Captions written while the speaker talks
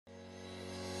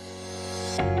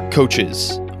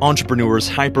Coaches, entrepreneurs,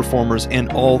 high performers,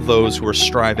 and all those who are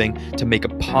striving to make a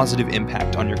positive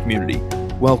impact on your community.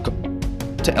 Welcome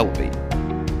to Elevate.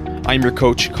 I'm your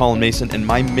coach, Colin Mason, and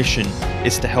my mission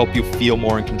is to help you feel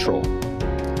more in control.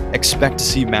 Expect to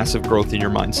see massive growth in your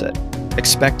mindset.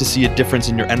 Expect to see a difference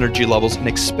in your energy levels and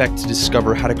expect to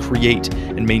discover how to create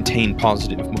and maintain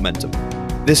positive momentum.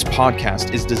 This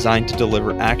podcast is designed to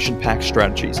deliver action-packed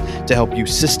strategies to help you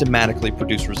systematically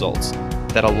produce results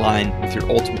that align with your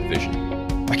ultimate vision.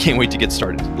 I can't wait to get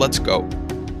started. Let's go.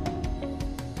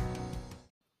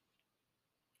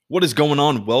 What is going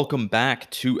on? Welcome back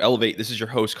to Elevate. This is your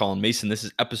host, Colin Mason. This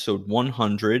is episode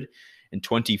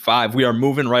 125. We are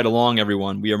moving right along,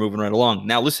 everyone. We are moving right along.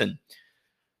 Now, listen,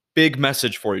 big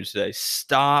message for you today.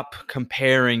 Stop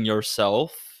comparing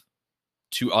yourself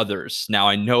to others. Now,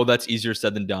 I know that's easier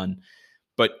said than done,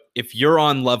 but if you're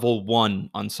on level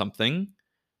 1 on something,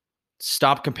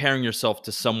 stop comparing yourself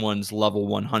to someone's level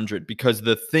 100, because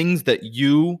the things that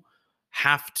you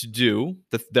have to do,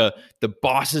 the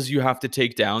bosses you have to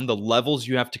take down, the levels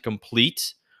you have to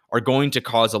complete are going to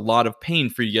cause a lot of pain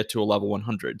for you to get to a level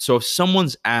 100. So if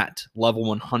someone's at level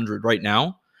 100 right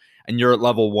now and you're at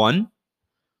level 1,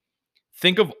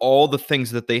 think of all the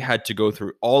things that they had to go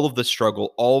through, all of the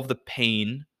struggle, all of the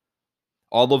pain,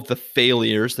 all of the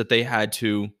failures that they had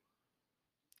to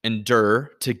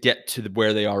endure to get to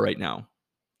where they are right now.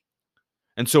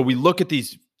 And so we look at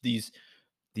these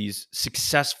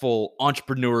successful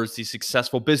entrepreneurs, these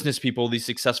successful business people, these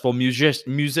successful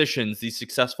musicians, these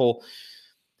successful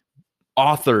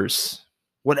authors,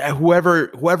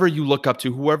 whoever you look up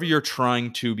to, whoever you're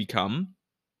trying to become.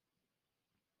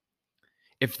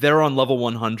 If they're on level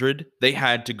 100, they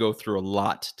had to go through a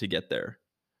lot to get there.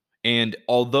 And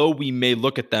although we may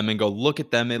look at them and go, look at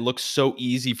them, it looks so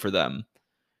easy for them.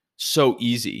 So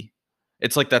easy.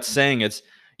 It's like that saying, it's,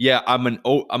 yeah, I'm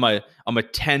a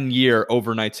 10-year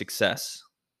overnight success.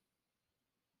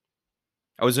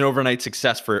 I was an overnight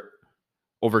success for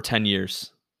over 10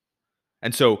 years.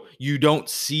 And so you don't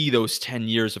see those 10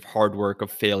 years of hard work,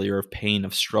 of failure, of pain,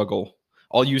 of struggle.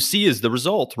 All you see is the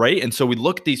result, right? And so we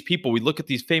look at these people, we look at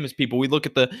these famous people, we look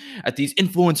at these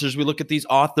influencers, we look at these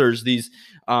authors, these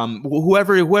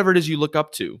whoever it is you look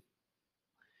up to.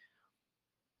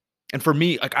 And for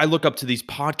me, like, I look up to these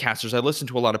podcasters. I listen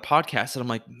to a lot of podcasts and I'm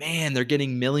like, man, they're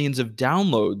getting millions of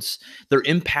downloads. They're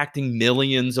impacting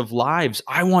millions of lives.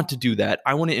 I want to do that.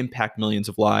 I want to impact millions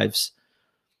of lives.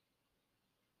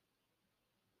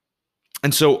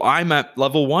 And so I'm at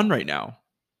level 1 right now.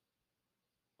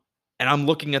 And I'm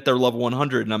looking at their level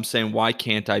 100 and I'm saying, why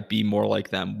can't I be more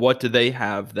like them? What do they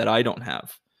have that I don't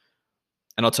have?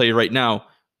 And I'll tell you right now,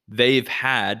 they've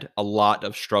had a lot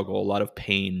of struggle, a lot of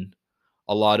pain,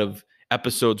 a lot of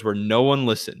episodes where no one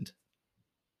listened,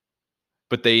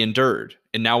 but they endured.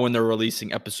 And now when they're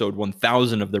releasing episode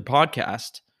 1000 of their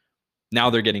podcast, now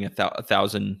they're getting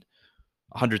 1,000,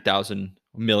 100,000,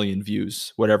 million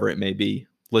views, whatever it may be,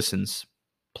 listens,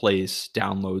 plays,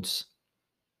 downloads.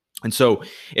 And so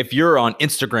if you're on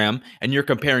Instagram and you're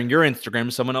comparing your Instagram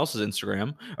to someone else's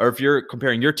Instagram, or if you're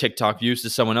comparing your TikTok views to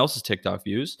someone else's TikTok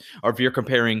views, or if you're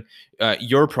comparing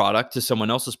your product to someone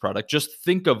else's product, just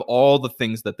think of all the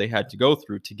things that they had to go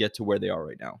through to get to where they are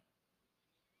right now.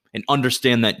 And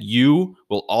understand that you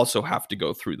will also have to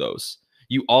go through those.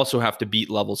 You also have to beat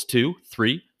levels 2,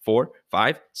 3, 4,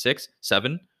 5, 6,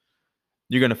 7.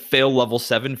 You're going to fail level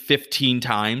 7 15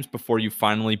 times before you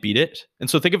finally beat it. And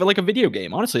so think of it like a video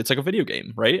game. Honestly, it's like a video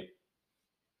game, right?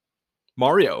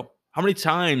 Mario, how many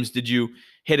times did you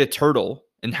hit a turtle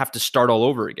and have to start all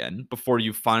over again before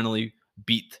you finally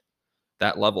beat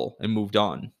that level and moved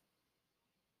on?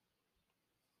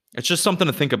 It's just something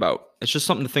to think about. It's just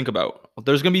something to think about.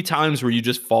 There's going to be times where you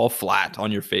just fall flat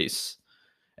on your face.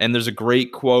 And there's a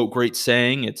great quote, great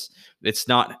saying. It's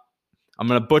not, I'm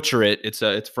going to butcher it.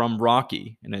 It's from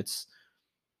Rocky, and it's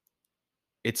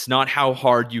not how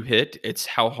hard you hit, it's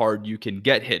how hard you can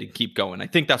get hit and keep going. I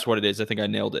think that's what it is. I think I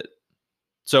nailed it.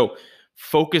 So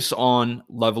focus on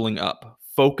leveling up.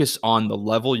 Focus on the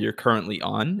level you're currently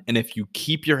on. And if you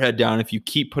keep your head down, if you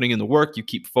keep putting in the work, you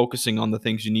keep focusing on the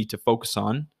things you need to focus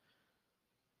on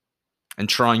and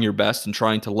trying your best and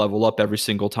trying to level up every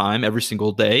single time, every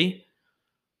single day,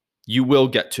 you will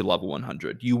get to level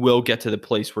 100. You will get to the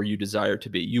place where you desire to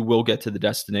be. You will get to the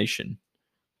destination.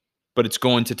 But it's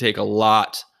going to take a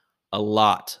lot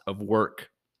of work,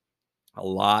 a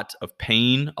lot of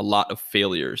pain, a lot of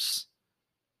failures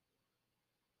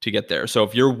to get there. So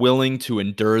if you're willing to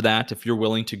endure that, if you're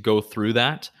willing to go through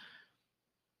that,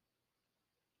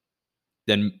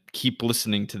 then keep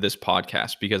listening to this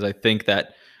podcast, because I think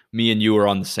that me and you are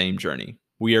on the same journey.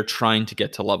 We are trying to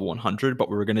get to level 100, but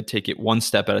we're going to take it one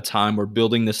step at a time. We're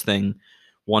building this thing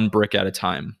one brick at a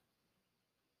time.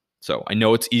 So I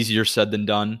know it's easier said than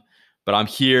done, but I'm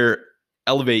here.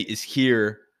 Elevate is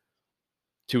here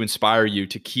to inspire you,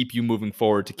 to keep you moving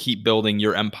forward, to keep building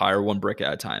your empire one brick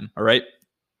at a time. All right.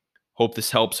 Hope this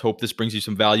helps. Hope this brings you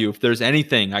some value. If there's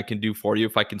anything I can do for you,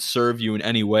 if I can serve you in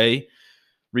any way,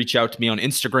 reach out to me on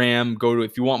Instagram. Go to,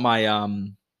 if you want my,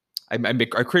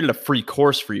 I created a free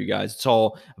course for you guys. It's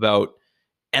all about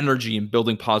energy and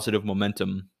building positive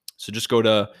momentum. So just go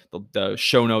to the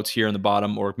show notes here in the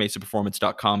bottom or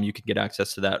mesaperformance.com. You can get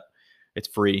access to that. It's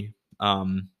free.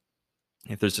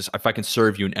 If I can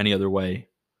serve you in any other way,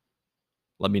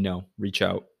 let me know. Reach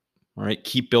out. All right.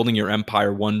 Keep building your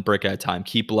empire one brick at a time.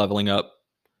 Keep leveling up.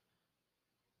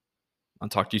 I'll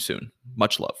talk to you soon.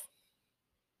 Much love.